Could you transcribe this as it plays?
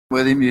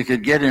with him, you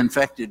could get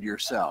infected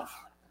yourself.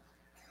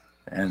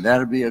 And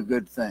that'd be a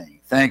good thing.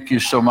 Thank you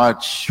so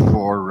much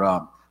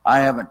for, I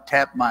haven't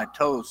tapped my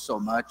toes so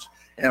much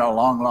in a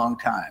long, long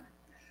time.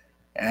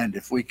 And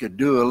if we could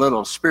do a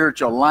little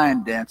spiritual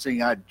line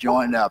dancing, I'd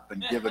join up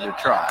and give it a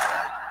try.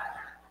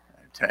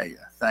 I tell you,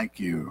 thank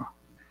you.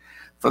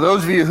 For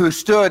those of you who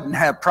stood and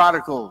have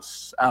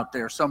prodigals out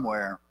there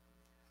somewhere,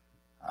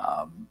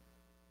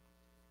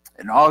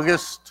 in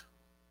August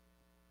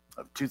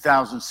of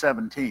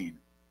 2017,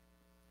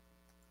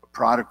 a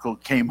prodigal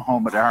came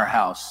home at our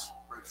house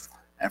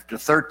after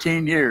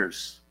 13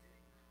 years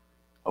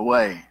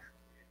away.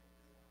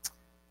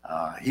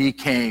 He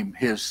came,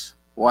 his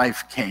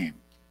wife came,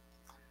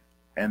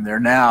 and they're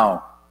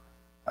now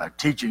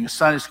teaching a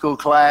Sunday school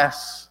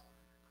class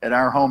at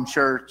our home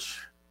church,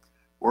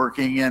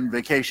 working in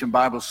Vacation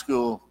Bible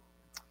School,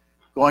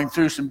 going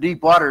through some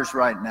deep waters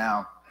right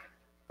now,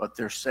 but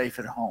they're safe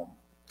at home.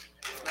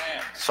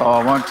 So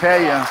I want to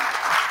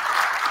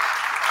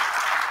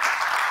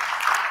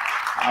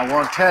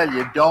tell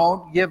you,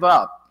 don't give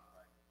up.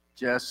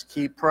 Just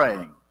keep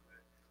praying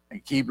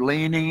and keep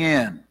leaning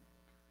in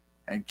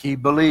and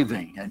keep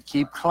believing and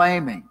keep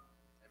claiming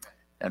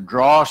and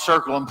draw a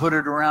circle and put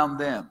it around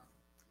them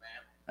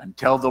and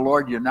tell the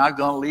Lord you're not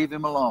going to leave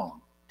him alone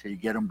till you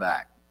get him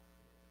back.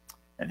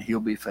 And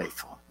he'll be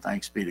faithful.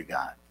 Thanks be to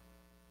God.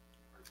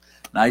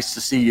 Nice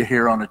to see you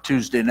here on a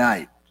Tuesday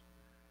night.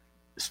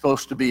 It's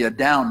supposed to be a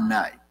down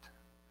night.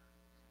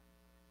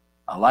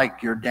 I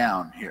like your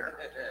down here.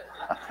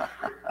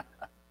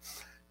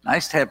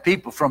 Nice to have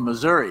people from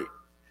Missouri.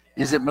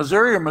 Is it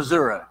Missouri or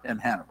Missouri in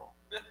Hannibal?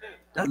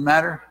 Doesn't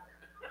matter.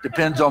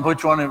 Depends on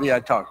which one of you I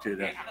talk to.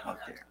 Okay.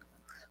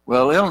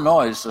 Well,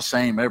 Illinois is the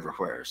same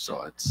everywhere,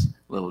 so it's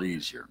a little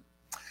easier.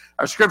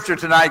 Our scripture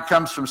tonight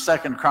comes from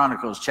 2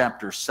 Chronicles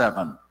chapter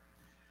 7. I'm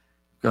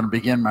going to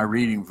begin my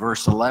reading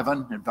verse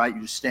 11. I invite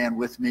you to stand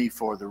with me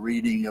for the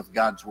reading of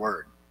God's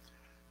word.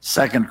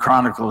 2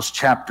 Chronicles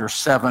chapter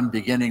 7,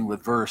 beginning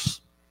with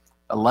verse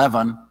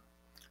 11.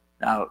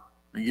 Now,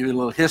 to give you a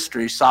little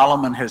history,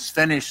 Solomon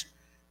finished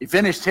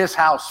his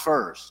house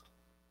first.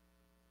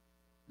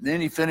 Then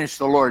he finished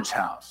the Lord's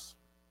house.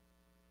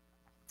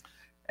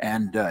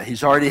 And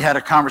he's already had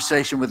a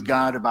conversation with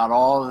God about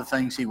all the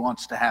things he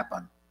wants to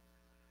happen.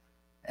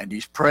 And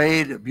he's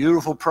prayed a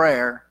beautiful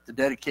prayer, the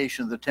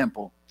dedication of the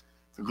temple.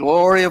 The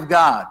glory of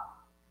God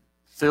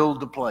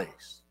filled the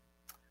place.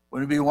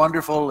 Wouldn't it be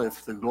wonderful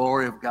if the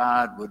glory of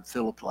God would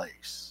fill a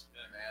place?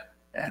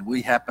 Amen. And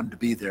we happened to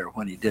be there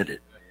when he did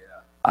it.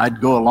 Yeah.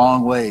 I'd go a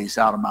long ways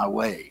out of my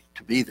way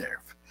to be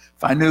there.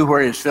 If I knew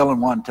where he's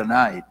filling one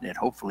tonight, and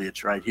hopefully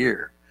it's right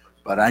here,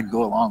 but I'd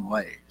go a long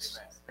ways.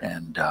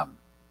 Amen. And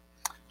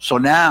so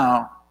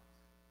now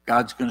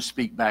God's going to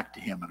speak back to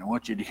him, and I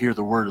want you to hear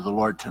the word of the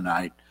Lord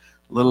tonight.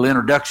 A little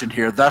introduction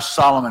here. Thus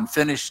Solomon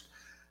finished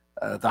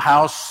the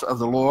house of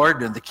the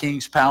Lord and the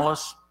king's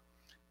palace,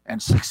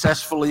 and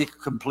successfully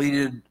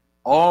completed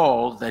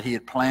all that he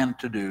had planned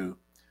to do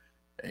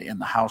in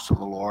the house of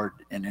the Lord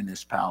and in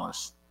his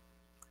palace.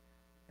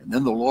 And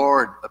then the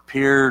Lord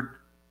appeared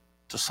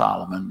to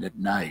Solomon at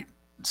night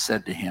and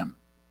said to him,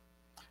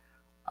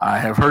 I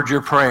have heard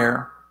your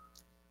prayer,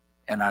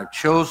 and I've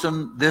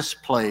chosen this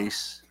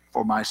place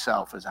for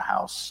myself as a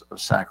house of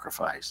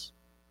sacrifice.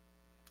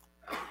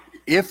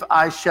 If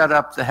I shut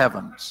up the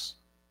heavens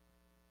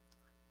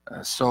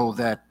so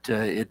that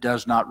it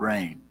does not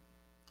rain,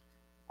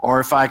 or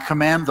if I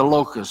command the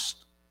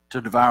locust to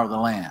devour the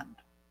land,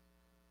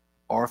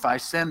 or if I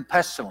send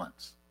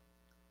pestilence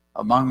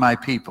among my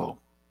people,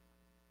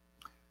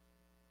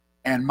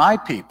 and my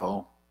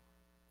people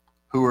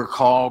who are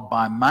called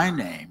by my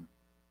name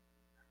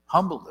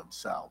humble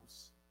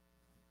themselves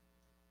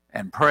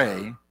and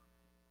pray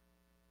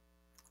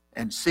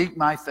and seek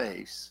my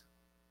face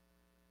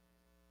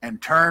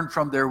and turn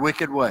from their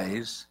wicked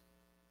ways,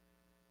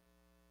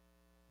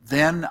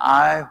 then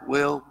I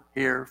will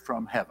hear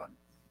from heaven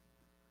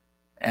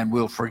and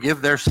will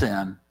forgive their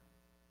sin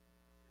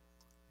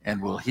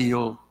and will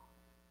heal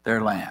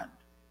their land.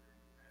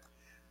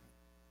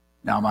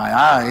 Now my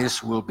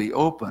eyes will be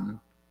open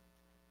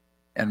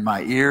and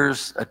my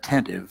ears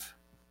attentive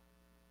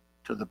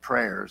to the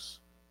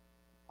prayers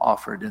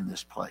offered in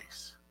this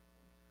place.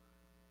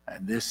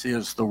 And this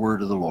is the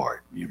word of the Lord.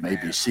 You may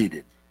be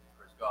seated.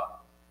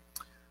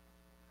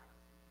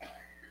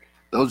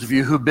 Those of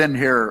you who've been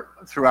here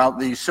throughout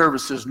these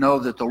services know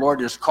that the Lord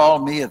has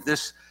called me at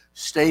this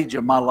stage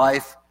of my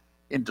life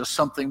into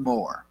something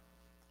more.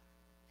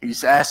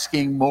 He's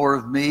asking more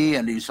of me,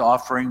 and he's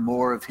offering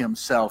more of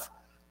himself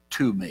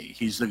to me.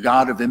 He's the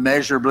God of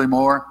immeasurably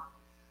more.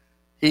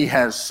 He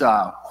has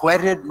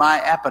whetted my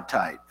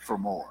appetite for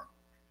more.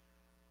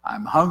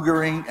 I'm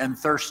hungering and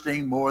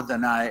thirsting more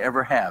than I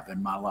ever have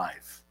in my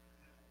life,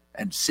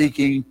 and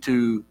seeking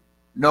to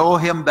know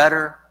him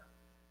better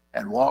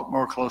and walk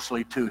more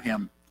closely to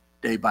him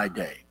day by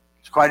day.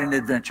 It's quite an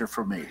adventure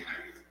for me,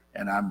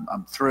 and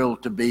I'm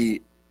thrilled to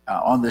be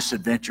on this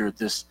adventure at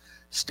this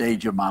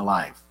stage of my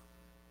life.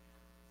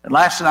 And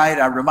last night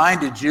I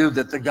reminded you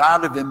that the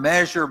God of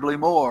immeasurably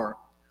more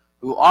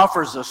who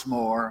offers us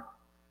more,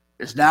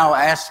 is now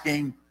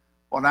asking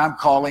what I'm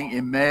calling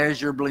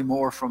immeasurably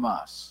more from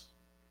us,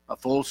 a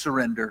full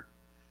surrender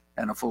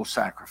and a full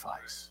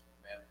sacrifice.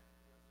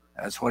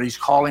 That's what he's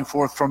calling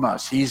forth from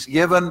us. He's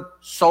given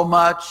so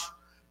much,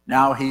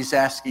 now he's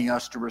asking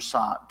us to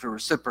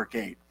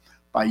reciprocate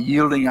by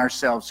yielding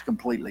ourselves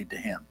completely to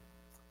him.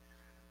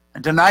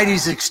 And tonight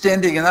he's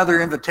extending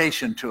another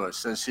invitation to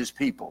us as his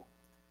people.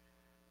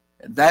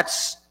 And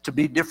that's to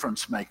be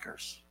difference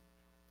makers.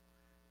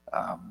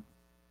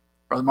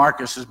 Brother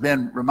Marcus has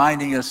been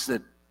reminding us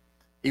that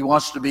he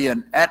wants to be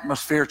an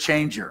atmosphere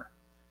changer.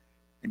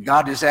 And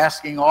God is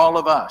asking all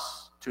of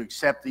us to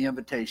accept the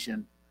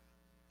invitation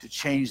to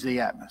change the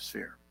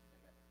atmosphere.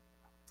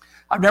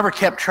 I've never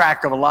kept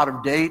track of a lot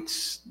of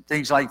dates,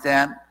 things like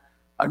that.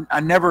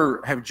 I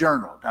never have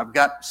journaled. I've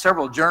got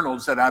several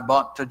journals that I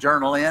bought to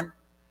journal in,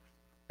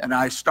 and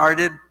I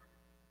started.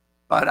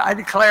 But I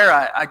declare,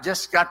 I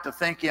just got to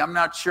thinking, I'm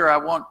not sure I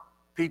want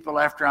people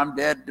after I'm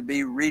dead to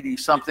be reading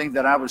something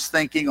that I was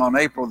thinking on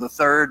April the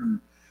 3rd and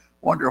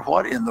wonder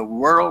what in the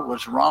world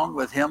was wrong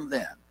with him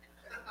then.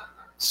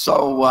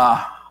 So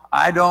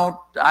I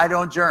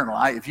don't journal.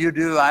 If you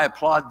do, I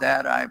applaud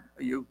that.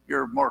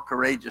 You're more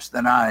courageous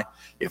than I.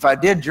 If I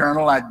did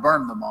journal, I'd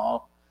burn them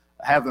all,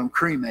 have them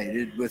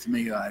cremated with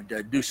me.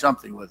 I'd do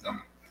something with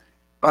them.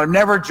 But I've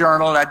never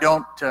journaled. I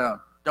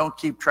don't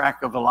keep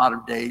track of a lot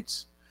of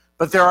dates.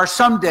 But there are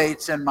some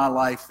dates in my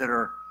life that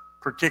are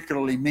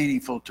particularly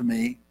meaningful to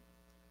me.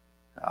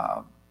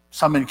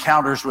 Some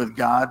encounters with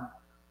God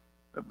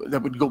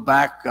that would go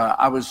back.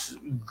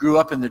 Grew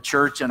up in the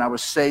church, and I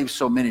was saved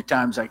so many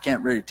times I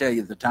can't really tell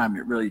you the time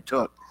it really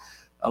took.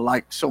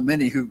 Like so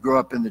many who grew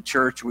up in the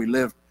church, we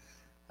lived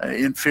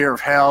in fear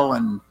of hell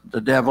and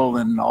the devil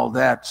and all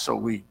that, so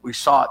we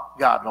sought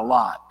God a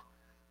lot.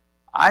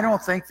 I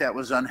don't think that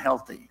was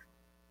unhealthy.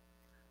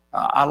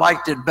 I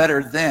liked it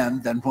better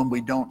then than when we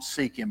don't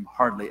seek him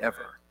hardly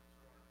ever.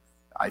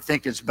 I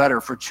think it's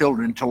better for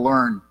children to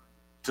learn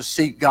to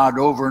seek God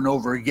over and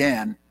over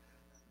again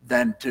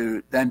than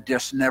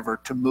just never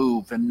to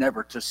move and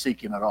never to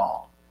seek him at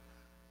all.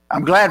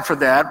 I'm glad for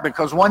that,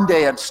 because one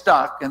day it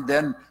stuck, and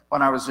then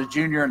when I was a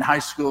junior in high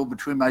school,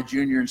 between my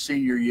junior and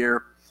senior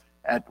year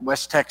at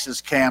West Texas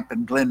Camp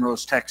in Glen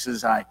Rose,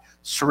 Texas, I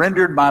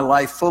surrendered my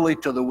life fully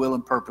to the will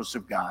and purpose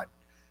of God.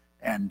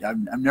 And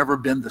I've never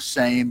been the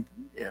same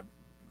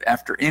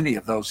after any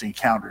of those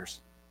encounters.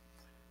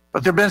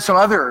 But there have been some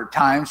other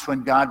times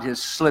when God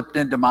has slipped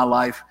into my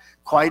life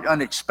quite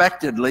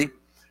unexpectedly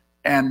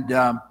and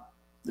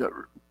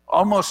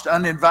almost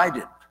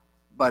uninvited,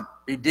 but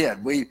he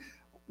did. We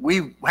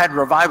had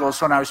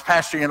revivals when I was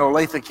pastoring in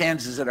Olathe,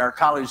 Kansas at our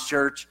college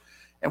church,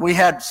 and we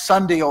had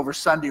Sunday over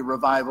Sunday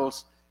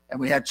revivals, and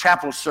we had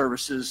chapel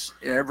services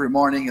every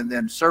morning and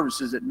then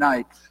services at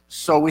night.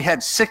 So we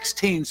had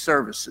 16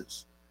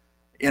 services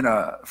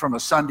from a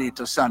Sunday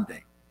to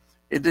Sunday.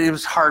 It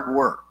was hard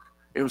work.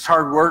 It was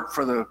hard work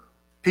for the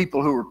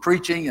people who were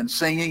preaching and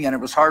singing, and it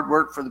was hard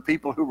work for the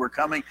people who were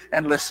coming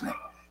and listening.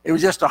 It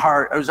was just a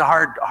hard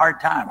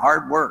time,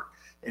 hard work.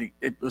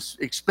 It was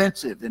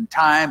expensive in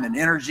time and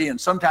energy and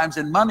sometimes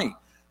in money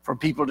for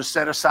people to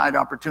set aside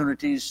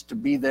opportunities to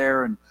be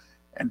there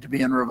and to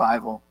be in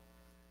revival.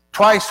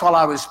 Twice while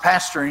I was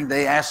pastoring,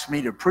 they asked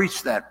me to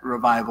preach that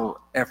revival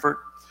effort.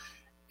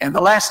 And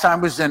the last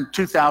time was in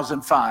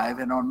 2005.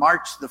 And on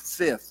March the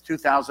 5th,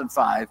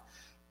 2005,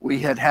 we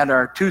had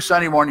our 2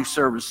 Sunday morning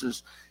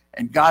services.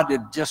 And God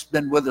had just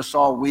been with us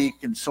all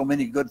week, and so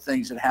many good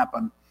things had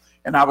happened.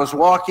 And I was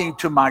walking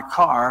to my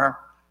car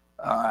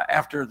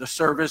after the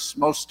service.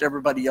 Most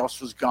everybody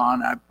else was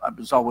gone. I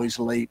was always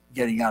late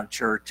getting out of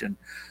church. And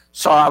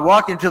so I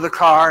walked into the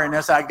car, and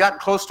as I got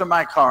close to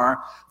my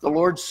car, the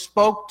Lord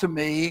spoke to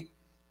me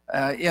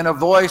in a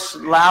voice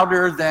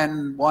louder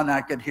than one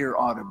I could hear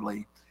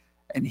audibly.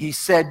 And he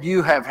said,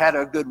 "You have had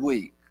a good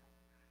week."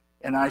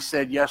 And I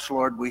said, "Yes,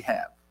 Lord, we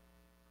have."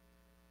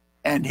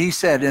 And he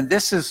said, and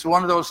this is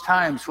one of those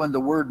times when the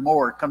word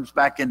more comes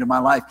back into my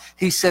life.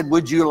 He said,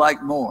 "Would you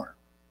like more?"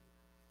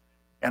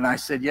 And I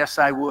said, "Yes,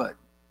 I would."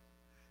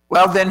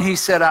 Well, then he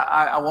said,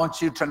 I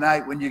want you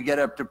tonight when you get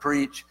up to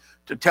preach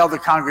to tell the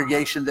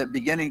congregation that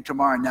beginning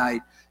tomorrow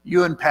night,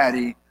 you and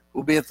Patty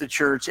will be at the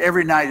church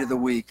every night of the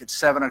week at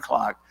 7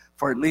 o'clock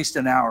for at least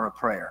an hour of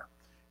prayer,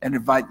 and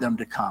invite them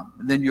to come.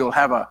 And then you'll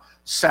have a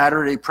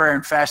Saturday prayer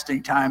and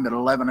fasting time at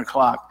 11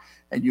 o'clock.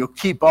 And you'll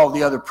keep all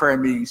the other prayer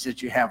meetings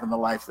that you have in the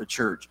life of the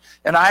church.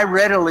 And I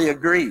readily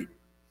agreed.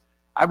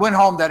 I went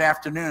home that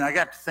afternoon. I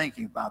got to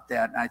thinking about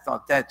that, and I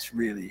thought, that's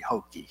really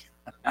hokey.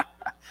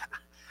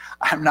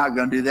 I'm not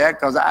going to do that,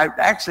 because I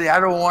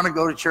don't want to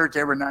go to church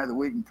every night of the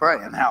week and pray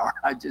an hour.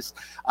 I just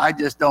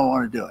don't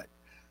want to do it.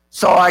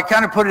 So I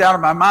kind of put it out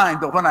of my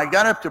mind. But when I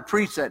got up to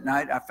preach that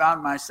night, I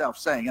found myself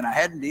saying, and I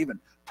hadn't even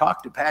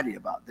talked to Patty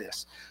about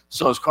this,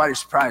 so it was quite a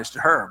surprise to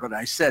her. But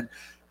I said,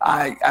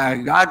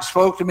 God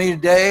spoke to me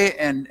today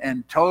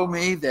and told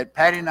me that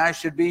Patty and I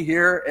should be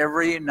here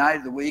every night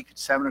of the week at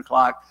 7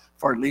 o'clock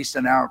for at least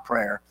an hour of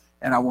prayer.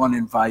 And I want to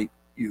invite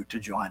you to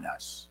join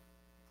us.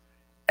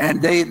 And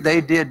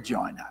they did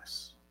join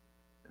us.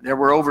 There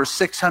were over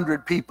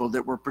 600 people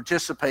that were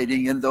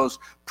participating in those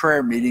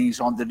prayer meetings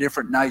on the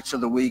different nights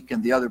of the week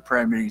and the other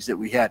prayer meetings that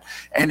we had.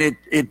 And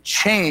it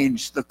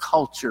changed the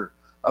culture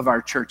of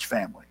our church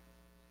family.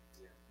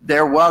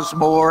 There was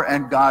more,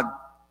 and God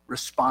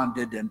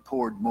responded and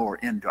poured more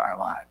into our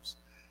lives.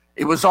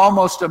 It was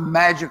almost a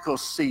magical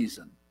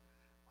season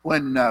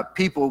when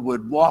people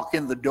would walk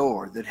in the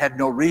door that had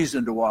no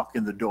reason to walk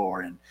in the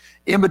door, and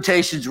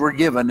invitations were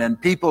given, and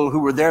people who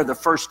were there the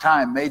first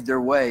time made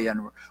their way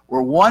and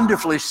were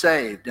wonderfully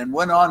saved and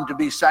went on to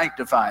be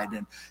sanctified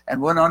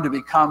and went on to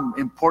become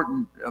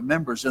important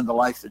members in the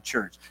life of the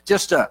church.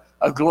 Just a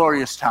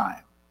glorious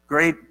time.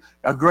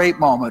 A great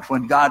moment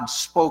when God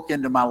spoke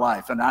into my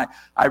life. And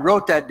I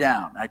wrote that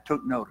down. I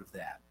took note of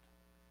that.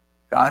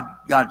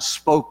 God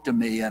spoke to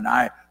me, and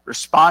I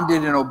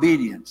responded in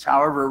obedience.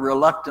 However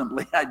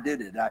reluctantly I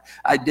did it.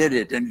 I did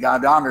it, and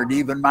God honored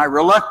even my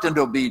reluctant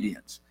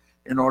obedience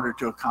in order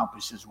to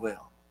accomplish his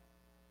will.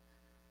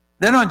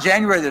 Then on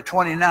January the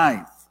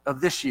 29th of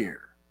this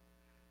year,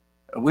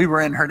 we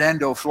were in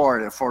Hernando,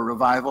 Florida for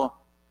revival,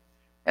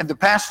 and the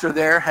pastor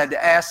there had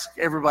asked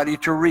everybody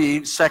to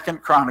read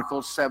 2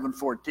 Chronicles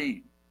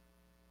 7:14.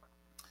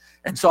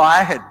 And so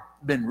I had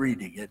been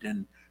reading it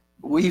and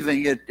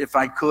weaving it, if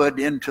I could,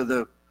 into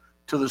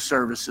the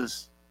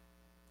services.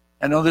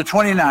 And on the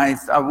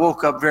 29th, I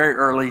woke up very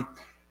early,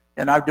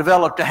 and I've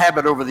developed a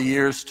habit over the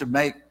years to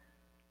make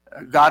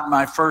God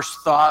my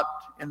first thought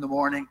in the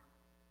morning.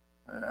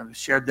 I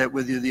shared that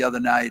with you the other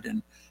night,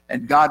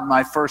 and God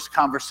my first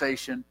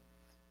conversation,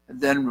 and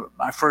then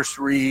my first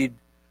read.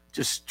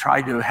 Just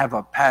try to have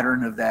a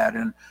pattern of that.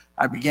 And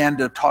I began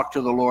to talk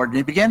to the Lord, and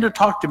he began to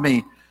talk to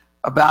me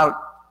about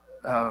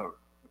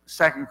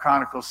 2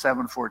 Chronicles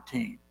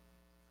 7:14.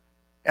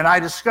 And I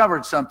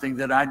discovered something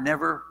that I'd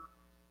never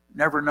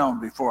known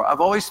before. I've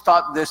always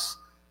thought this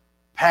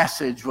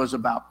passage was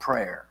about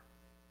prayer,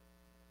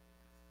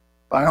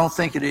 but I don't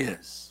think it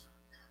is.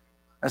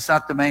 That's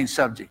not the main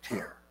subject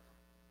here.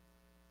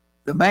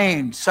 The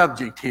main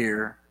subject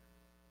here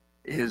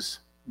is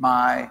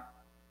my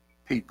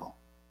people.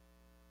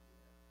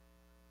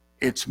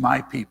 It's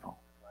my people.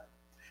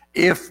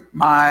 If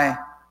my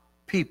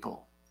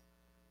people,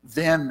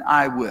 then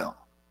I will.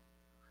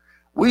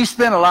 We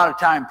spend a lot of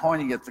time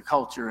pointing at the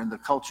culture, and the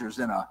culture's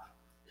in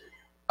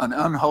an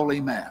unholy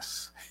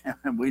mess,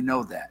 and we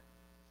know that.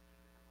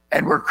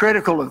 And we're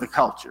critical of the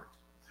culture.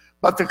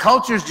 But the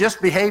culture's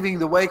just behaving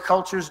the way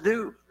cultures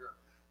do.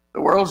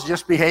 The world's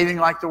just behaving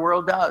like the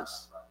world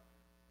does.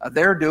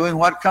 They're doing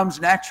what comes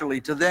naturally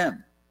to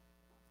them.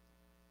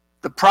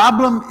 The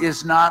problem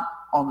is not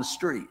on the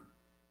street.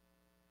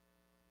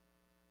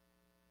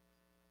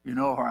 You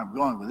know where I'm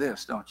going with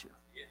this, don't you?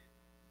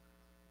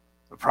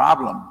 The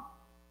problem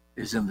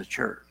is in the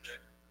church.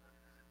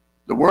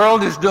 The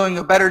world is doing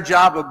a better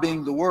job of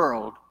being the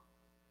world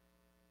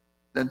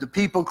than the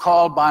people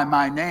called by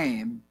my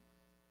name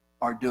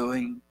are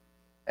doing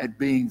at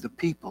being the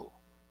people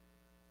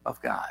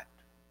of God.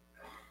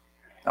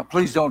 Now,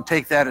 please don't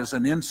take that as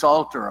an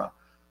insult or a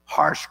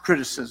harsh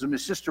criticism.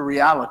 It's just a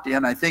reality,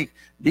 and I think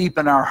deep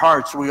in our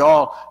hearts we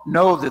all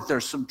know that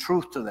there's some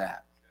truth to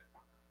that.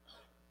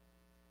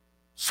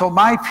 So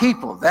my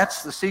people,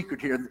 that's the secret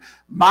here.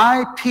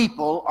 My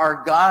people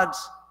are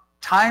God's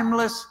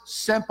timeless,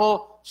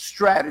 simple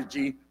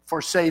strategy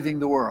for saving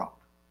the world.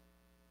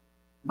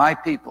 My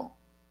people.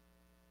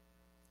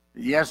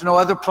 He has no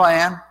other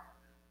plan.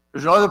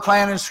 There's no other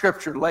plan in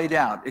Scripture laid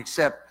out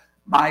except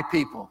my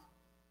people,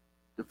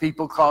 the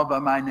people called by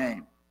my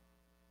name.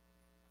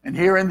 And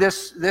here in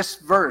this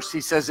verse,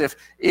 he says,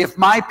 if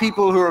my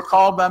people who are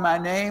called by my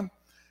name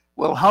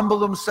will humble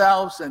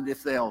themselves, and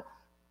if they'll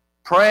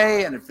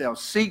pray, and if they'll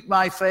seek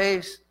my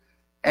face,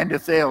 and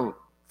if they'll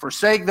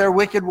forsake their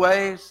wicked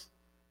ways,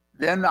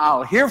 then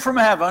I'll hear from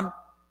heaven,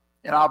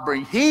 and I'll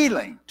bring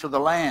healing to the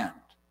land.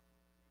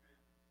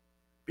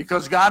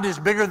 Because God is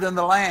bigger than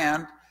the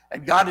land,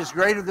 and God is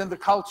greater than the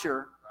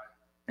culture,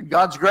 and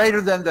God's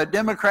greater than the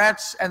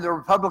Democrats and the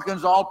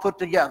Republicans all put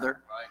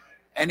together,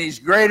 and he's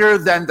greater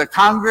than the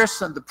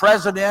Congress and the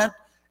president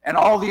and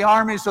all the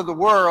armies of the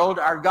world.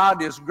 Our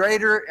God is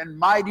greater and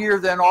mightier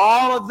than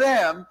all of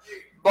them,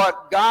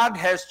 but God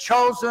has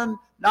chosen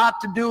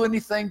not to do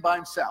anything by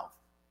himself.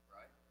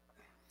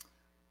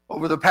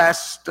 Over the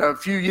past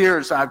few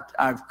years,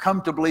 I've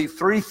come to believe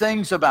three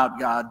things about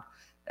God,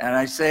 and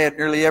I say it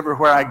nearly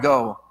everywhere I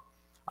go.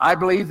 I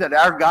believe that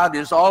our God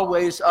is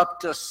always up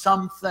to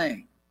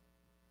something.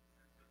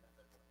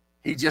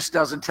 He just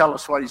doesn't tell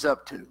us what he's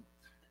up to.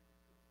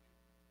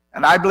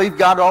 And I believe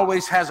God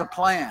always has a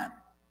plan.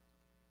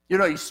 You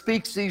know, he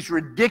speaks these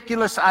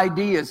ridiculous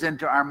ideas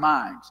into our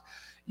minds.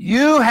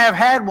 You have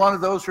had one of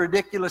those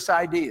ridiculous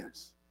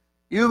ideas.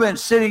 You've been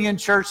sitting in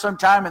church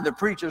sometime and the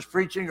preacher's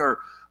preaching, or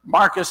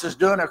Marcus is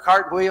doing a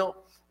cartwheel,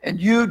 and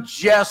you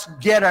just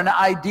get an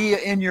idea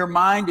in your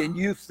mind and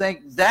you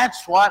think,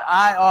 that's what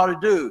I ought to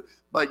do,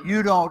 but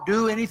you don't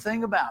do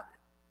anything about it.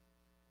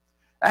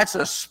 That's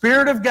a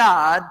Spirit of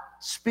God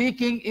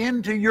speaking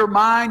into your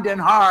mind and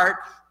heart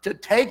to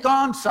take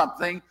on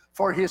something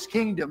for his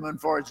kingdom and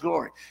for his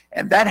glory.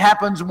 And that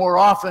happens more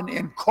often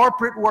in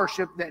corporate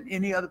worship than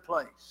any other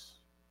place.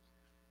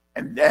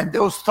 And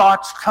those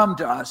thoughts come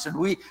to us, and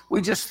we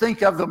just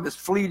think of them as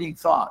fleeting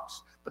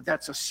thoughts. But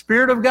that's the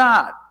Spirit of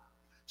God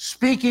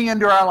speaking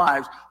into our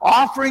lives,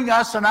 offering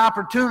us an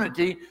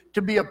opportunity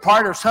to be a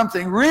part of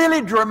something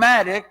really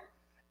dramatic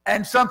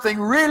and something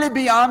really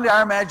beyond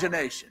our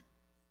imagination.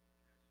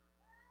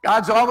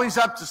 God's always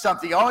up to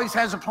something. He always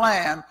has a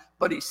plan,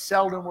 but he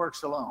seldom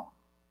works alone.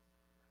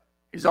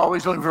 He's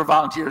always looking for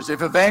volunteers.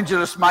 If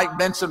evangelist Mike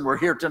Benson were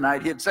here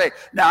tonight, he'd say,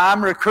 now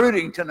I'm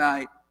recruiting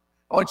tonight.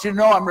 I want you to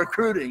know I'm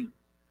recruiting.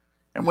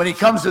 And when he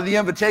comes to the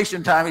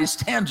invitation time, he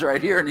stands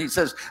right here and he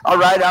says, all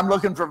right, I'm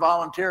looking for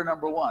volunteer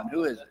number 1.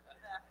 Who is it?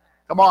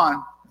 Come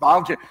on,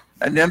 volunteer.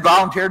 And then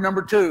volunteer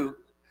number 2.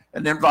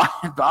 And then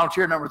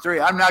volunteer number 3.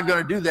 I'm not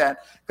going to do that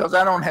because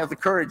I don't have the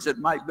courage that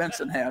Mike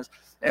Benson has.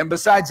 And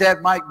besides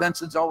that, Mike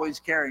Benson's always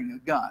carrying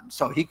a gun.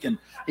 So he can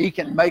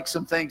make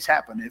some things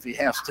happen if he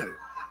has to.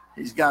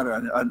 He's got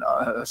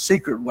a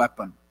secret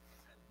weapon.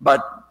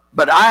 But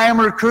I am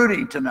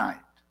recruiting tonight.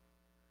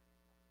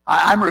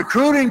 I'm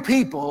recruiting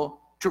people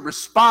to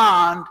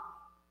respond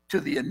to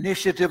the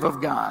initiative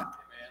of God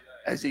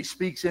as he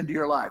speaks into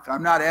your life.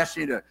 I'm not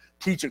asking you to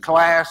teach a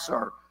class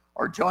or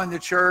join the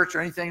church or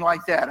anything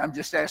like that. I'm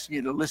just asking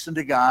you to listen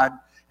to God.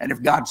 And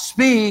if God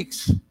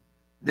speaks,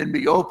 then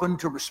be open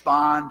to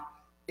respond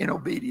in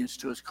obedience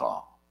to his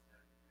call.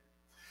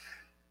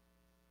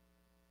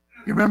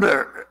 You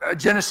remember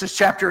Genesis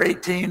chapter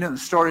 18 and the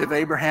story of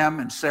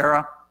Abraham and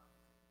Sarah?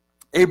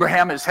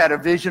 Abraham has had a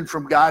vision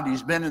from God.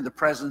 He's been in the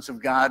presence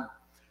of God.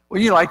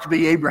 Wouldn't you like to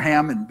be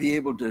Abraham and be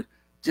able to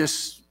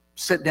just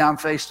sit down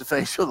face to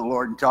face with the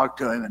Lord and talk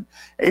to him? And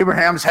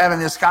Abraham's having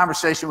this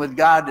conversation with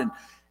God,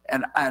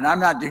 and I'm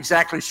not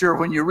exactly sure.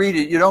 When you read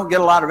it, you don't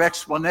get a lot of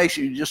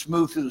explanation. You just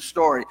move through the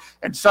story.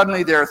 And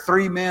suddenly there are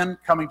 3 men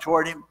coming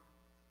toward him.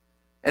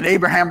 And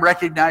Abraham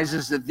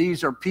recognizes that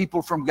these are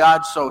people from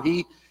God, so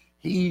he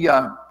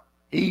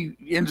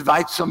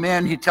invites them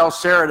in. He tells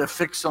Sarah to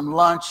fix some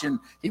lunch, and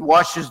he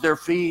washes their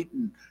feet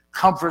and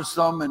comforts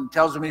them and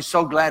tells them he's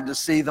so glad to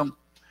see them.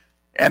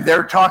 And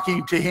they're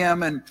talking to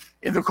him, and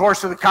in the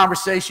course of the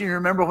conversation, you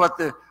remember what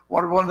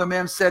one of the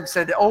men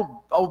said,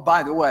 oh,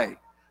 by the way,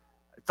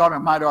 I thought I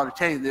might ought to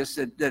tell you this,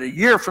 that a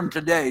year from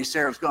today,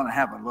 Sarah's going to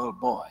have a little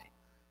boy.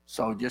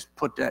 So just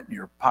put that in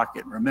your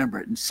pocket and remember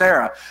it. And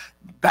Sarah,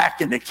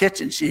 back in the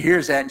kitchen, she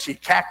hears that and she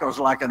cackles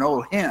like an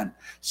old hen.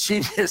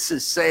 She just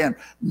is saying,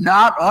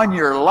 not on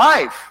your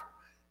life.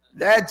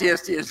 That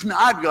just is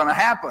not going to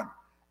happen.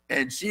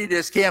 And she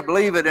just can't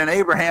believe it. And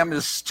Abraham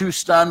is too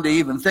stunned to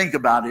even think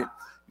about it.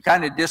 He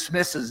kind of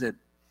dismisses it.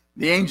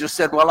 The angel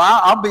said, well,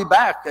 I'll be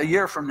back a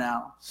year from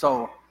now.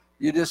 So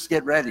you just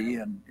get ready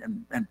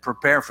and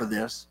prepare for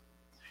this.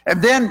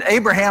 And then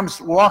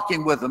Abraham's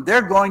walking with them.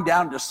 They're going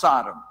down to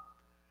Sodom.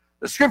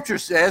 The scripture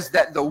says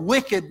that the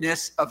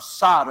wickedness of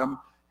Sodom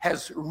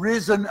has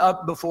risen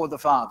up before the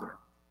Father.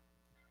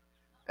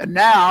 And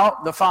now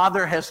the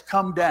Father has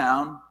come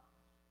down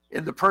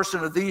in the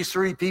person of these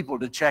 3 people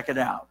to check it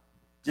out,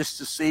 just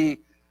to see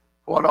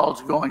what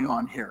all's going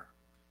on here.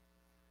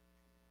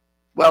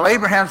 Well,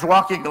 Abraham's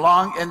walking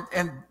along,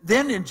 and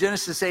then in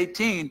Genesis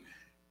 18,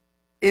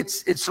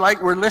 it's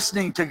like we're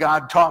listening to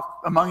God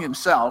talk among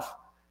himself.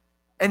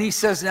 And he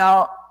says,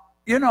 now,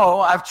 you know,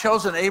 I've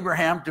chosen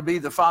Abraham to be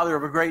the father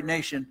of a great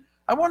nation.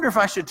 I wonder if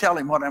I should tell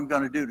him what I'm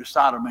going to do to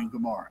Sodom and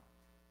Gomorrah.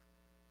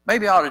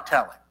 Maybe I ought to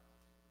tell him.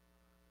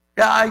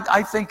 Yeah,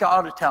 I think I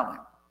ought to tell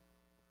him.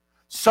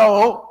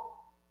 So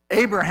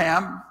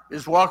Abraham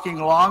is walking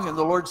along, and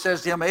the Lord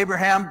says to him,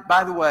 Abraham,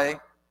 by the way,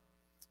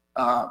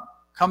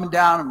 coming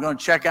down, I'm going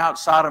to check out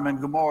Sodom and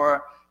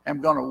Gomorrah.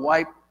 I'm going to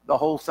wipe the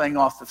whole thing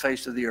off the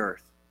face of the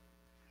earth.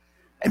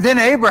 And then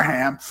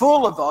Abraham,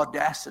 full of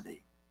audacity,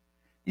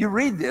 you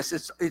read this,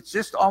 it's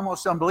just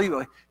almost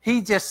unbelievable.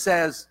 He just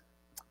says,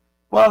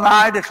 well,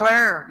 I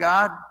declare,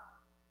 God,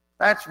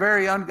 that's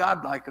very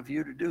ungodlike of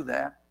you to do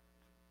that.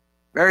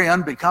 Very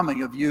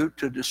unbecoming of you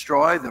to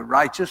destroy the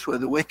righteous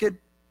with the wicked.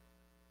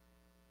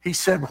 He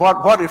said,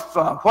 what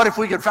if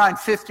we could find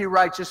 50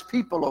 righteous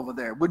people over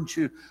there? Wouldn't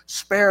you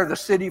spare the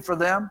city for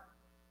them?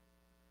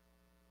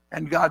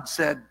 And God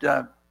said,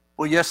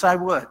 well, yes, I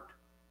would.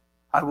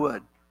 I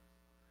would.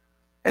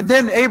 And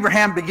then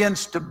Abraham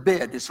begins to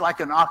bid. It's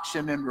like an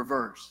auction in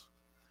reverse.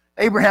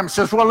 Abraham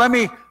says, well, let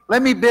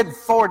me bid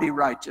 40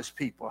 righteous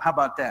people. How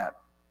about that?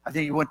 I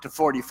think he went to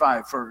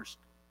 45 first.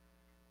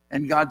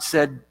 And God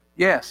said,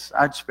 yes,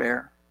 I'd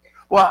spare.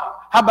 Well,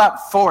 how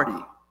about 40?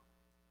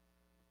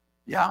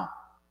 Yeah.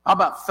 How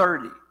about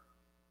 30?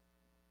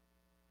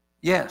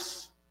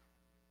 Yes.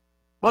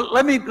 Well,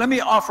 let me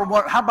offer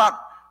one. How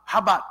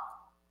about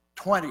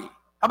 20? How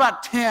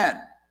about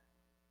 10?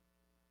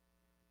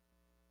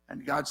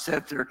 And God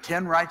said, if there are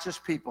 10 righteous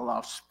people,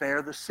 I'll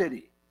spare the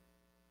city.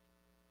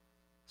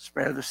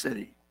 Spare the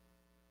city.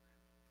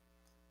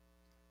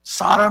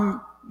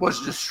 Sodom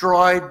was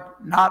destroyed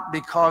not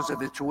because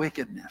of its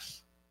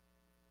wickedness.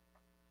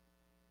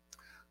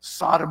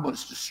 Sodom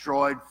was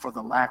destroyed for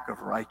the lack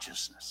of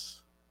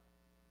righteousness.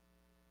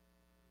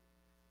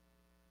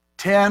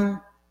 10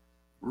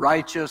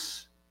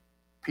 righteous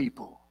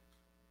people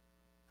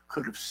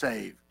could have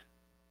saved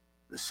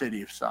the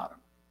city of Sodom.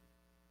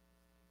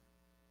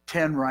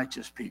 10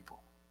 righteous people.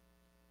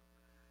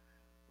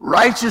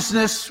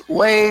 Righteousness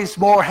weighs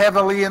more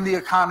heavily in the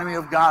economy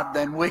of God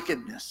than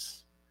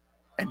wickedness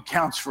and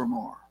counts for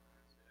more.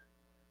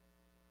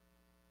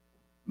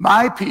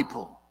 My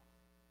people,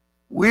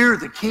 we're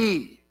the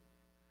key.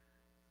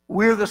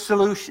 We're the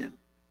solution.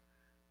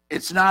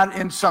 It's not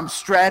in some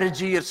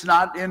strategy. It's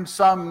not in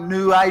some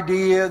new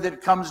idea that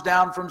comes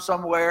down from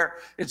somewhere.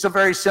 It's a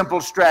very simple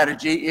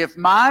strategy. If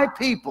my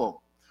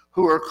people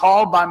who are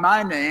called by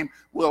my name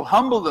will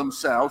humble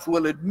themselves,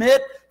 will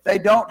admit they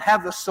don't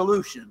have the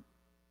solution,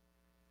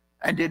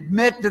 and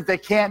admit that they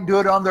can't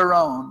do it on their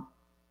own,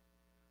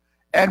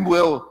 and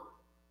will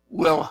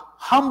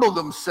humble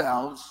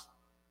themselves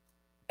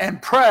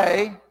and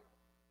pray.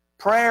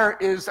 Prayer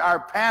is our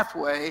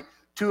pathway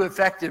to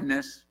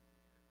effectiveness.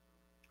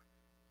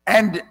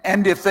 And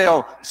if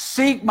they'll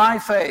seek my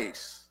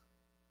face.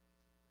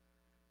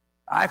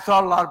 I've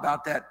thought a lot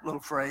about that little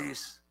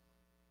phrase.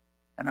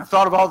 And I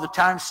thought of all the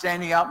time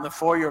standing out in the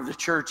foyer of the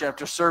church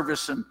after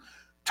service and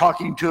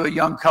talking to a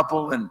young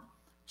couple, and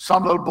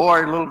some little boy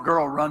or little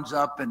girl runs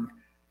up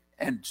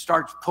and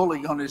starts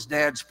pulling on his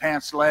dad's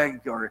pants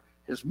leg or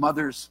his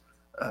mother's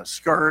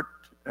skirt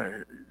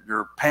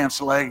or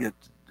pants leg.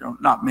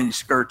 Not many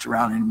skirts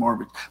around anymore,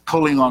 but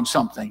pulling on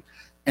something.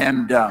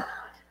 And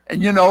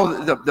you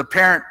know, the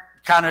parent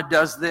kind of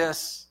does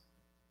this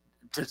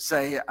to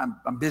say,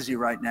 I'm busy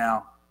right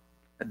now.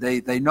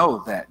 They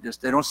know that.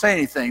 Just they don't say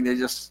anything. They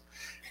just,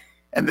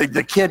 and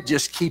the kid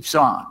just keeps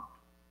on.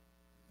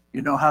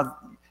 You know how,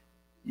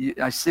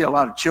 I see a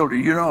lot of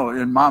children, you know,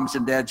 and moms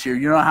and dads here,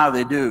 you know how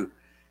they do.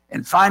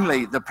 And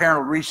finally, the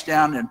parent will reach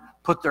down and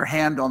put their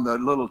hand on the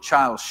little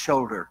child's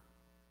shoulder.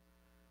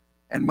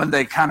 And when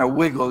they kind of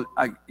wiggle,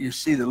 you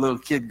see the little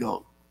kid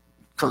go,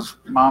 because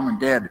mom and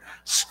dad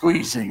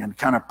squeezing and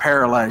kind of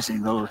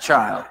paralyzing the little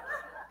child.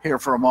 Here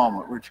for a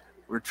moment,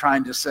 we're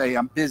trying to say,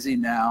 I'm busy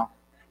now.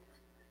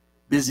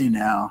 Busy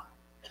now.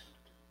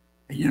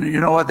 And you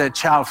know what that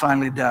child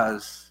finally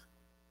does?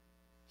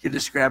 He'll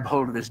just grab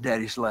hold of his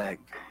daddy's leg.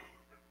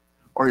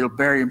 Or he'll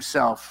bury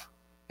himself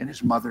in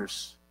his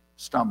mother's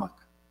stomach.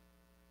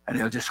 And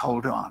he'll just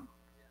hold on.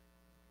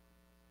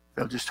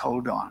 They'll just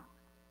hold on.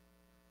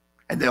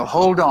 And they'll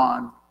hold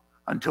on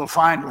until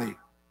finally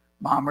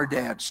mom or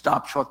dad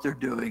stops what they're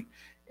doing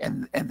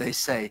and they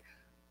say,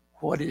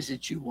 what is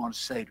it you want to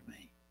say to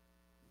me?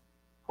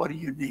 What do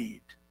you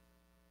need?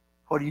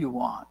 What do you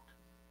want?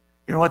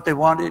 You know what they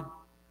wanted?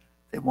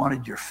 They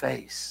wanted your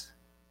face.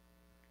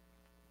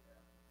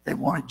 They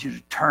wanted you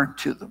to turn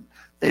to them.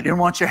 They didn't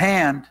want your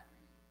hand.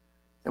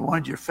 They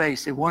wanted your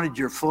face. They wanted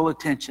your full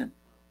attention.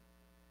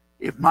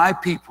 If my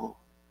people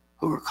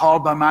who are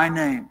called by my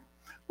name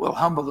will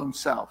humble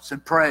themselves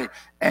and pray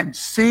and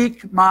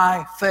seek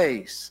my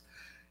face.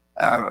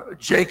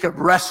 Jacob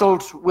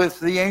wrestled with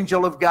the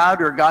angel of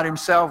God, or God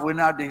himself. We're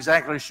not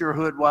exactly sure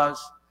who it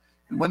was.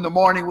 And when the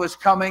morning was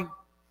coming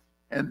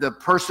and the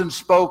person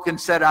spoke and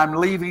said, I'm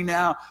leaving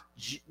now,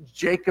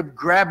 Jacob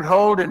grabbed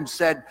hold and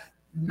said,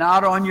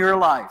 not on your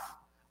life.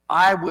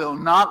 I will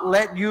not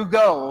let you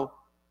go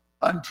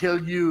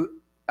until you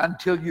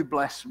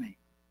bless me.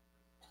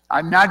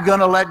 I'm not going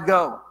to let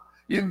go.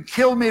 You can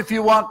kill me if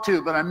you want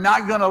to, but I'm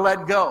not going to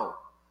let go.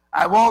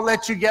 I won't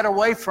let you get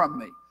away from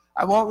me.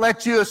 I won't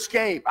let you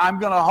escape. I'm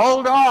going to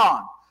hold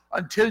on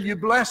until you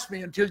bless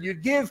me, until you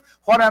give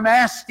what I'm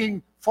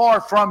asking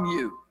for from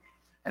you.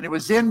 And it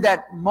was in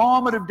that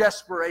moment of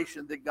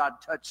desperation that God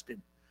touched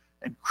him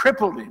and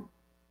crippled him.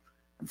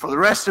 And for the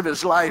rest of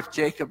his life,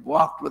 Jacob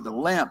walked with a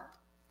limp.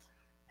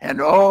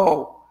 And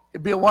oh,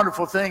 it'd be a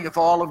wonderful thing if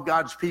all of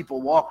God's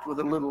people walked with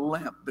a little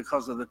limp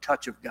because of the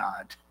touch of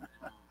God.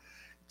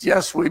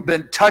 Yes, we've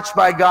been touched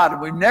by God,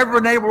 and we've never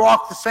been able to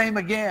walk the same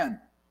again.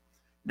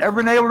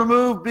 Never been able to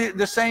move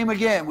the same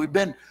again. We've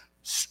been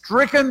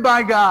stricken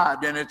by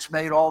God, and it's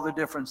made all the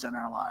difference in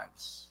our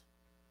lives.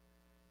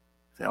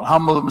 They'll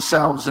humble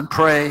themselves and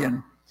pray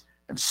and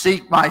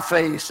seek my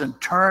face and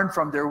turn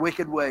from their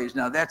wicked ways.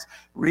 Now, that's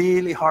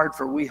really hard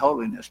for we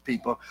holiness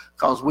people,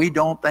 because we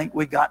don't think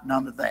we got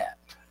none of that.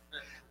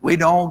 We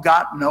don't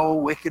got no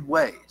wicked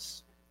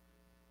ways.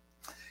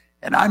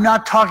 And I'm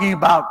not talking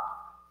about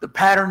the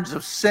patterns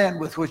of sin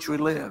with which we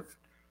live.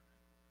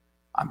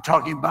 I'm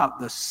talking about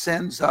the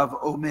sins of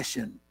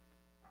omission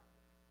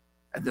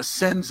and the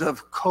sins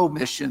of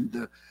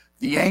commission,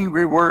 the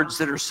angry words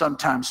that are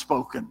sometimes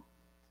spoken,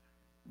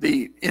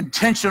 the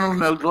intentional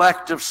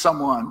neglect of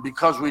someone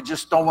because we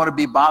just don't want to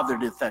be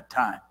bothered at that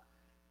time.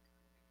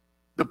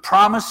 The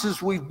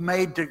promises we've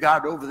made to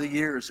God over the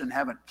years and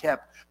haven't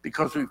kept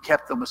because we've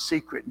kept them a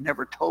secret and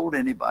never told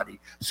anybody.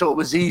 So it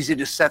was easy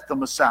to set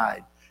them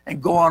aside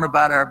and go on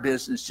about our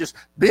business, just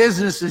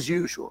business as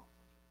usual.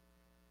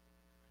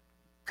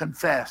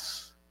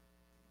 Confess,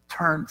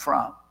 turn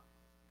from,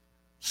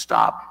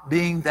 stop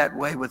being that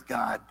way with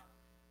God.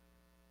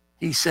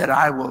 He said,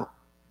 I will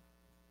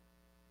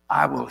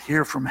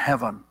hear from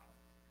heaven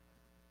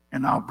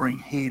and I'll bring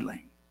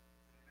healing.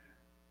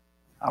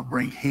 I'll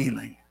bring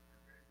healing.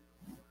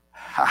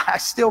 I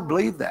still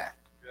believe that.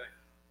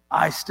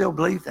 I still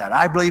believe that.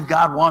 I believe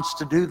God wants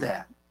to do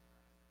that.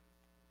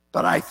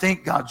 But I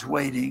think God's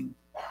waiting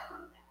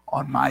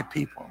on my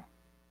people.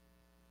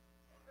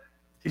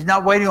 He's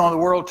not waiting on the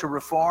world to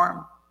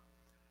reform.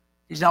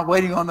 He's not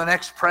waiting on the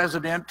next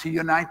president to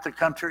unite the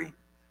country.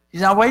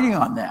 He's not waiting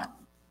on that.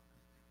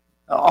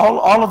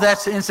 All of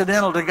that's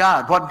incidental to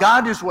God. What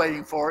God is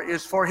waiting for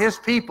is for his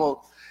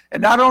people,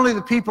 and not only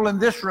the people in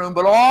this room,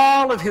 but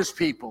all of his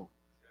people,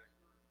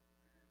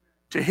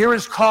 to hear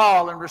his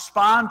call and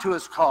respond to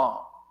his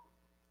call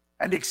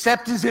and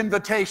accept his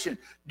invitation.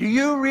 Do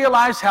you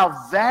realize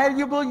how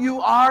valuable you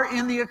are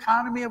in the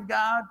economy of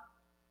God?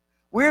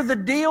 We're the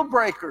deal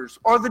breakers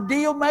or the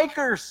deal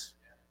makers.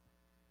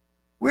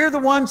 We're the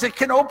ones that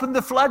can open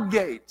the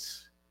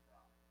floodgates.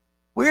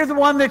 We're the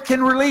one that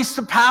can release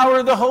the power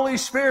of the Holy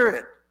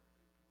Spirit.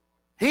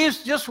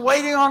 He's just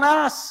waiting on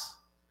us.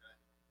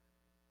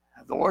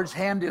 The Lord's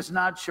hand is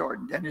not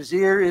shortened, and his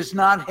ear is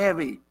not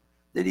heavy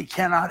that he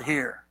cannot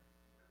hear.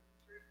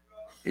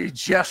 He's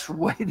just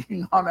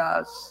waiting on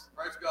us.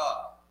 Praise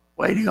God.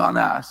 Waiting on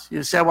us.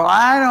 You say, well,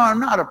 I'm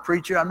not a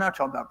preacher. I'm not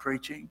talking about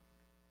preaching.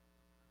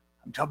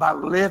 I'm talking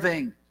about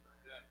living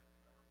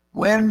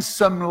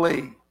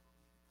winsomely,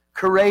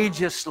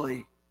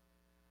 courageously,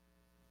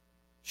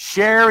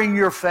 sharing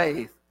your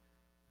faith,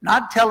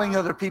 not telling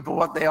other people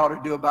what they ought to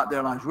do about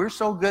their lives. We're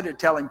so good at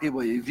telling people,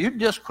 if you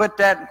just quit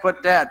that and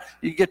quit that,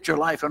 you get your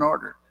life in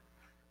order.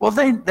 Well,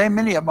 many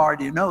of them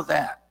already know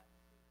that.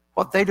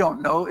 What they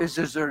don't know is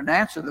there an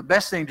answer? The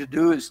best thing to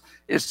do is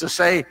to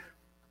say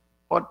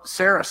what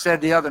Sarah said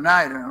the other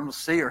night, and I don't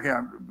see her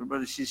here,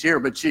 but she's here,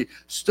 but she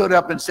stood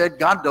up and said,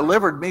 God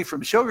delivered me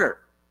from sugar.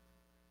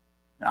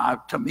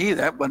 Now, to me,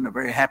 that wasn't a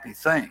very happy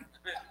thing.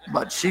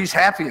 But she's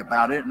happy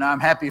about it, and I'm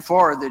happy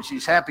for her that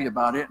she's happy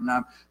about it, and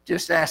I'm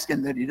just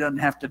asking that he doesn't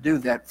have to do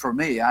that for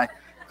me,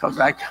 because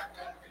I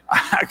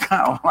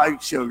kind of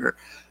like sugar.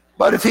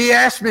 But if he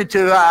asked me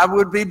to, I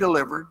would be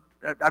delivered.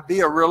 I'd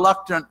be a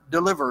reluctant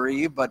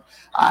delivery, but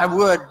I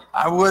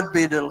would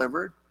be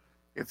delivered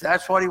if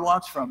that's what he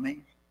wants from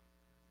me.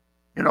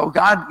 You know,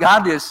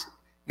 God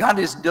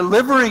is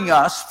delivering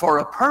us for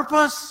a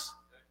purpose.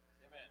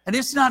 And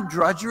it's not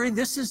drudgery.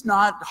 This is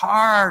not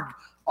hard,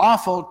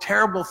 awful,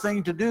 terrible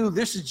thing to do.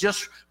 This is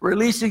just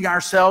releasing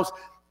ourselves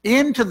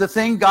into the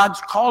thing God's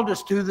called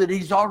us to, that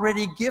he's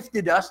already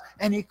gifted us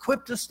and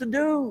equipped us to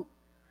do.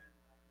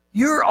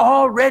 You're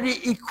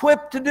already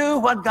equipped to do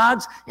what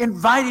God's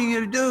inviting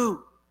you to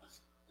do.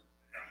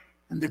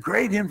 And the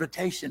great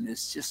invitation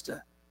is just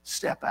to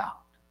step out.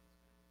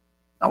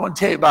 I want to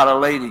tell you about a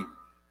lady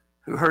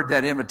who heard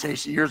that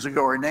invitation years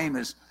ago. Her name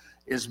is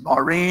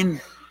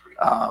Maureen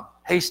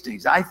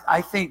Hastings.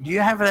 I think, do you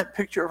have that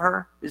picture of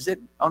her? Is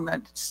it on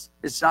that?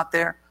 It's not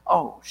there?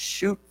 Oh,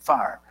 shoot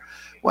fire.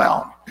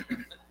 Well,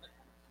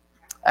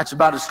 that's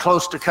about as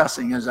close to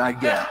cussing as I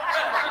get.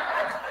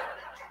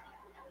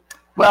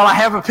 Well, I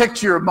have a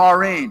picture of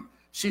Maureen.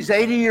 She's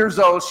 80 years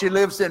old. She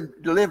lived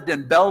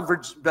in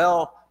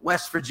Bell,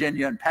 West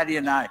Virginia, and Patty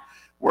and I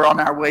were on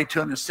our way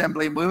to an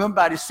assembly. And we went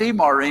by to see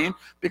Maureen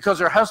because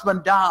her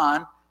husband,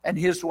 Don, and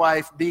his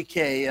wife,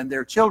 BK, and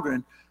their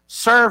children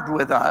served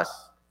with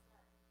us.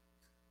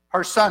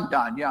 Her son,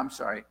 Don,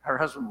 her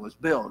husband was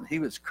Bill, and he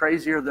was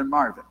crazier than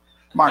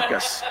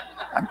Marcus.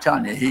 I'm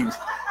telling you,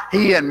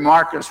 he and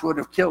Marcus would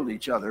have killed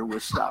each other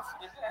with stuff.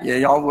 Yeah,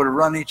 y'all would have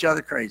run each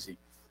other crazy.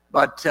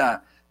 But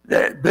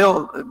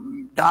Bill,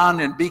 Don,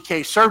 and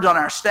BK served on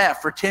our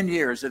staff for 10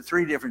 years at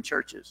 3 different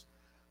churches.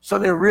 So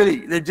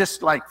they're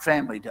just like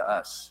family to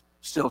us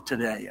still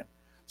today.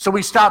 So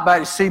we stopped by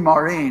to see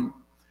Maureen,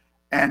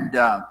 and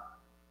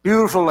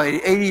beautiful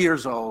lady, 80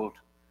 years old.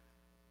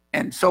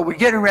 And so we're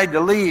getting ready to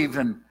leave,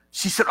 and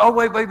she said, oh,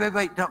 wait,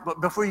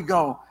 before you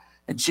go.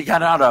 And she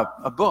got out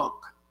a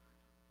book,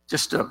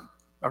 just a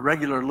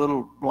regular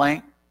little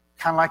blank,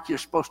 kind of like you're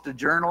supposed to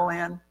journal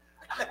in.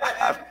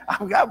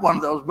 I've got one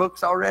of those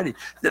books already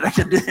that I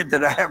can do,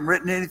 that I haven't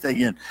written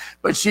anything in.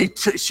 But she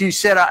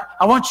said,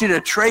 I want you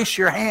to trace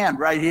your hand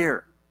right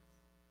here.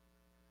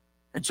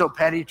 And so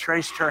Patty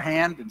traced her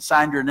hand and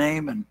signed her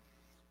name, and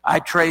I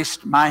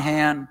traced my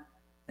hand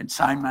and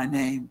signed my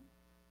name.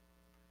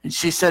 And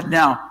she said,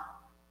 now,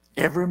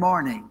 every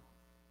morning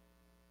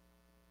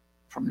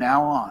from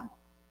now on,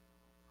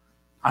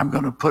 I'm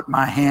going to put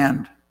my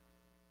hand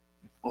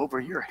over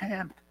your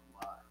hand,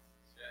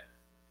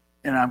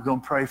 and I'm going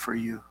to pray for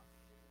you.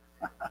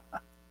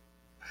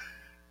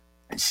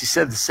 And she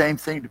said the same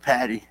thing to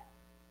Patty.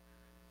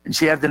 And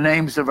she had the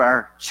names of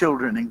our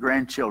children and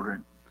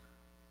grandchildren.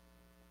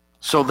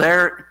 So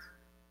their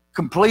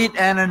complete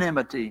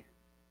anonymity.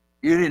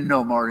 You didn't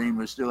know Maureen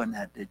was doing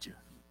that, did you?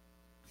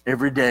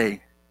 Every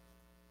day.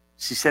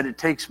 She said, it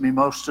takes me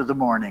most of the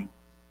morning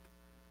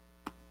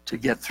to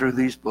get through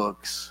these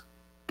books.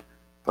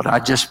 But I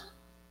just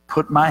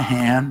put my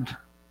hand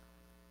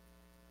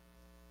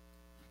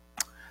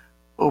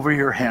over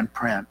your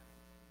handprint,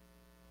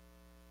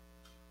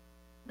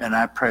 and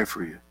I pray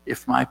for you.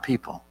 If my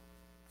people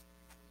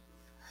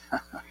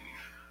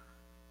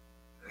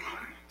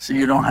So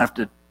you don't have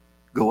to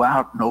go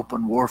out in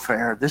open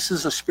warfare. This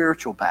is a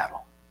spiritual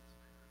battle.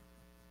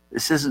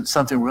 This isn't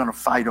something we're going to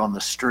fight on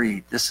the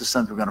street. This is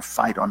something we're going to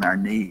fight on our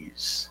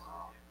knees.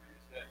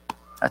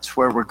 That's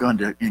where we're going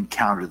to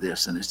encounter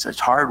this, and it's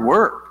hard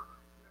work.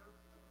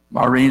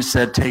 Maureen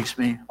said, it takes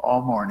me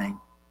all morning.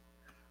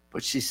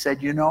 But she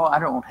said, you know, I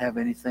don't have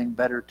anything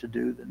better to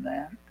do than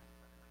that.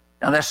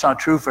 Now, that's not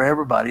true for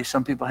everybody.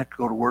 Some people have to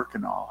go to work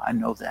and all. I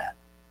know that.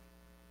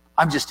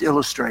 I'm just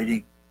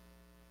illustrating.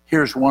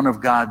 Here's one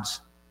of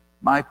God's,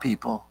 my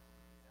people,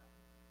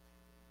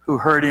 who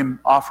heard him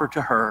offer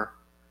to her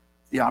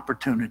the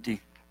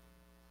opportunity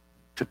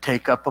to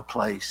take up a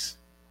place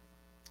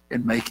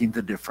in making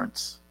the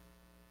difference.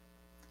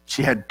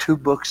 She had 2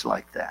 books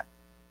like that.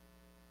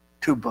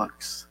 2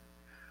 books.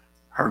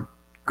 Her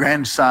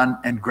grandson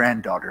and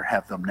granddaughter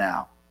have them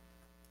now.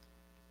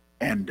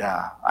 And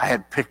I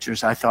had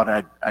pictures. I thought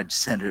I'd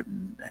send it,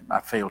 and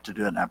I failed to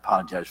do it, and I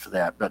apologize for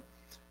that. But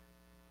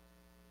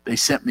they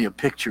sent me a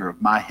picture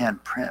of my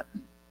handprint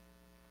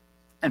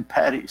and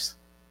Patty's.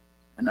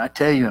 And I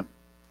tell you,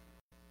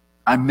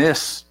 I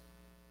miss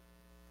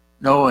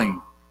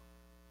knowing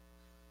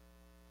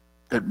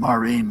that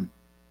Maureen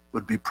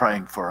would be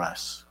praying for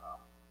us.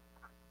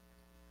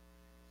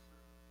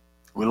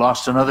 We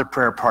lost another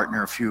prayer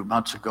partner a few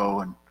months ago,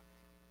 and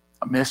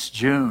I miss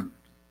June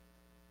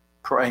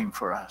praying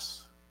for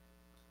us.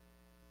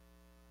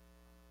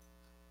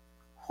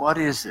 What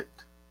is it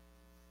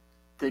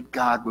that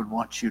God would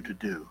want you to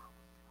do?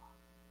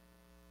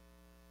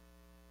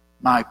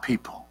 My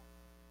people.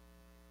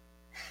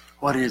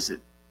 What is it?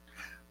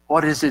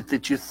 What is it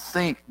that you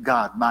think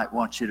God might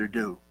want you to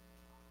do?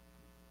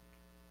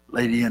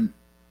 Lady in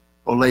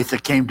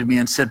Olathe came to me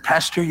and said,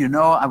 Pastor, you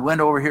know, I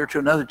went over here to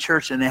another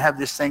church and they have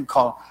this thing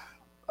called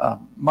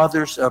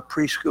Mothers of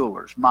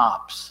Preschoolers,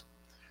 MOPS.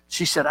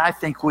 She said, I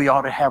think we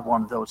ought to have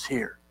one of those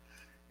here.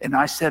 And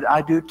I said,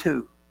 I do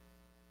too.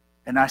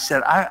 And I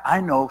said,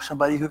 I know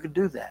somebody who could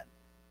do that.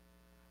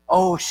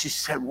 Oh, she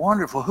said,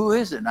 wonderful. Who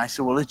is it? And I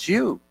said, well, it's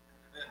you.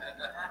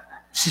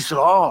 She said,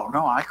 oh,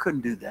 no, I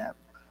couldn't do that.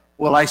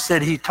 Well, I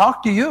said, he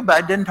talked to you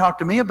about it, didn't talk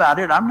to me about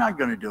it. I'm not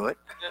going to do it.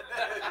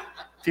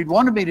 If he'd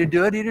wanted me to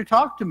do it, he'd have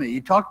talked to me.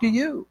 He'd talk to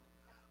you.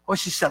 Well,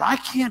 she said, I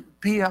can't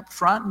be up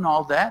front and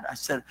all that. I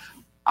said,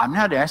 I'm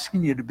not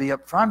asking you to be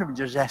up front. I'm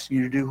just asking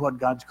you to do what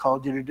God's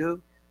called you to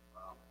do.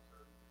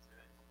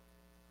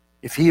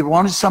 If he had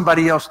wanted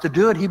somebody else to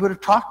do it, he would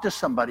have talked to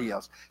somebody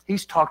else.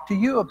 He's talked to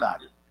you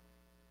about it.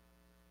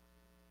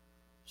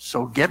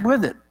 So get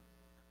with it.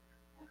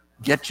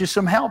 Get you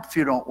some help if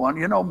you don't want.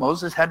 You know,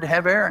 Moses had to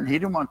have Aaron. He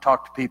didn't want to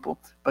talk to people,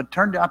 but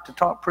turned out to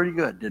talk pretty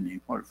good, didn't he,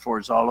 before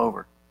it's all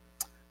over.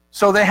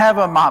 So they have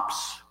a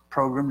MOPS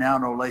program now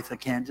in Olathe,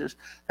 Kansas.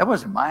 That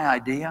wasn't my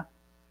idea.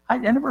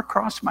 It never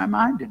crossed my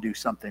mind to do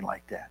something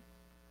like that.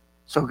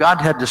 So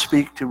God had to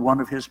speak to one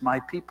of his my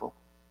people.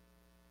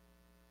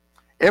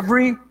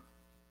 Every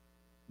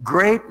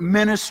great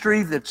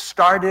ministry that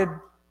started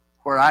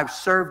where I've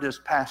served as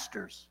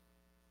pastors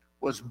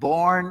was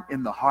born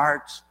in the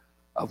hearts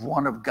of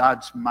one of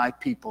God's my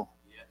people.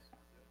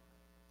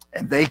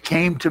 And they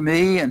came to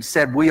me and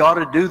said, we ought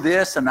to do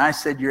this. And I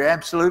said, you're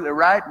absolutely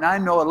right. And I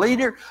know a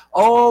leader.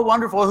 Oh,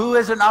 wonderful. Who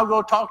is it? And I'll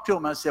go talk to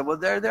him. I said, well,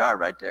 there they are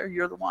right there.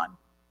 You're the one.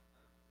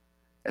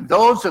 And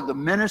those are the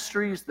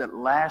ministries that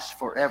last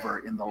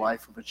forever in the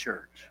life of a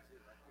church.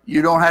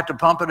 You don't have to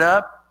pump it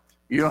up.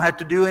 You don't have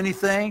to do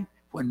anything.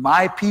 When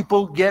my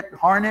people get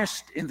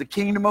harnessed in the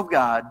kingdom of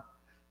God,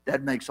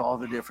 that makes all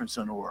the difference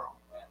in the world.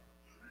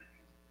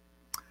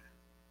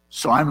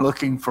 So I'm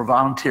looking for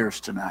volunteers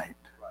tonight.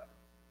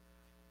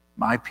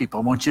 My people,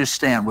 I want you to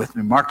stand with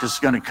me. Marcus is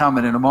going to come,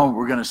 and in a moment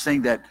we're going to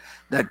sing that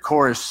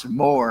chorus,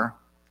 more.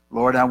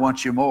 Lord, I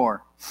want you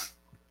more.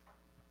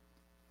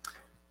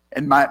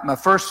 And my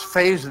first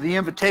phase of the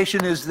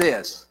invitation is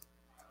this.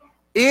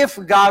 If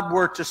God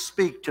were to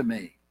speak to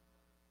me,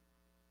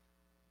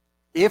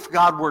 if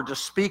God were to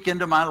speak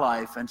into my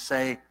life and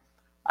say,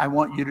 I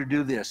want you to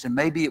do this, and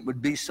maybe it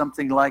would be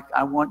something like,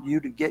 I want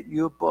you to get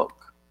you a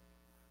book.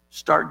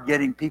 Start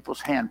getting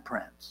people's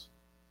handprints.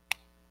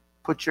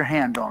 Put your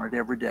hand on it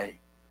every day.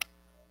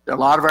 There are a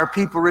lot of our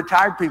people,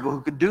 retired people,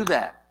 who could do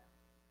that.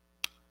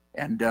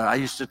 And I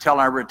used to tell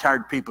our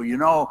retired people, you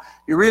know,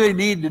 you really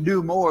need to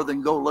do more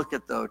than go look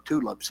at the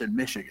tulips in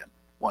Michigan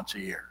once a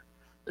year.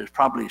 There's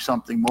probably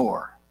something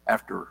more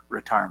after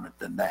retirement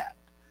than that.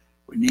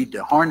 We need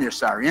to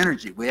harness our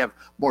energy. We have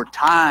more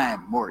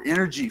time, more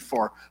energy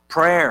for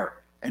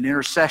prayer and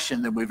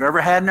intercession than we've ever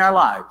had in our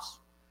lives.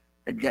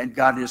 And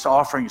God is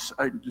offering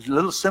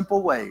little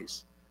simple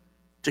ways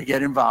to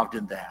get involved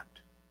in that.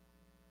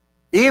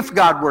 If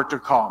God were to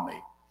call me,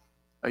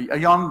 a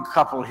young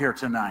couple here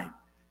tonight,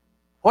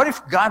 what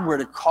if God were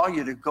to call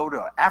you to go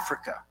to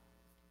Africa?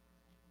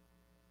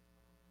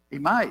 He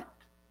might.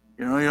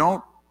 You know,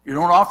 you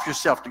don't offer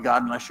yourself to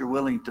God unless you're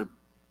willing to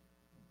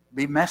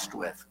be messed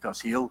with,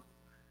 because he'll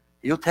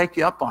take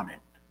you up on it.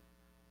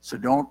 So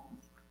don't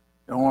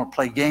want to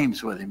play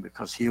games with him,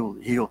 because he'll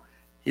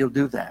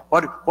do that.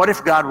 What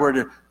if God were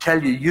to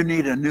tell you you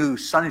need a new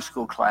Sunday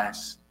school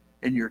class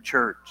in your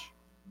church?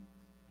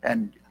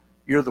 and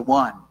you're the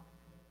one.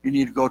 You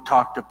need to go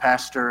talk to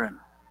pastor and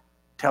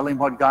tell him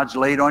what God's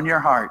laid on your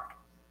heart.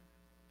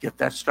 Get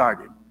that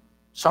started.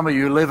 Some of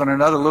you live in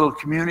another little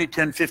community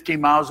 10,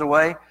 15 miles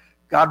away.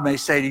 God may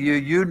say to you,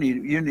 you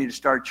need to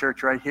start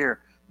church right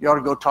here. You ought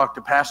to go talk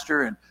to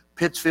pastor, and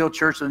Pittsfield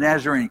Church of the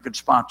Nazarene could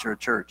sponsor a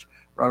church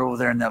right over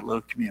there in that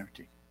little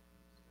community.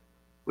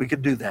 We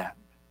could do that.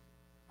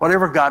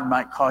 Whatever God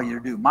might call you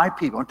to do. My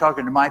people, I'm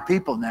talking to my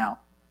people now.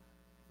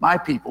 My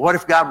people. What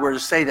if God were to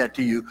say that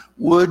to you?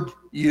 Would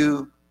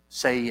you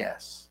say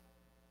yes?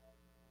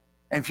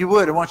 And if you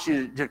would, I want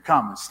you to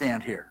come and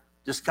stand here.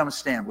 Just come and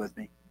stand with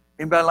me.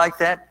 Anybody like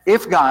that?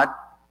 If God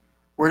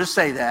were to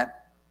say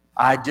that,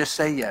 I'd just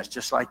say yes,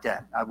 just like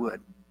that. I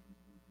would.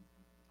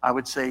 I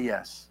would say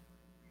yes.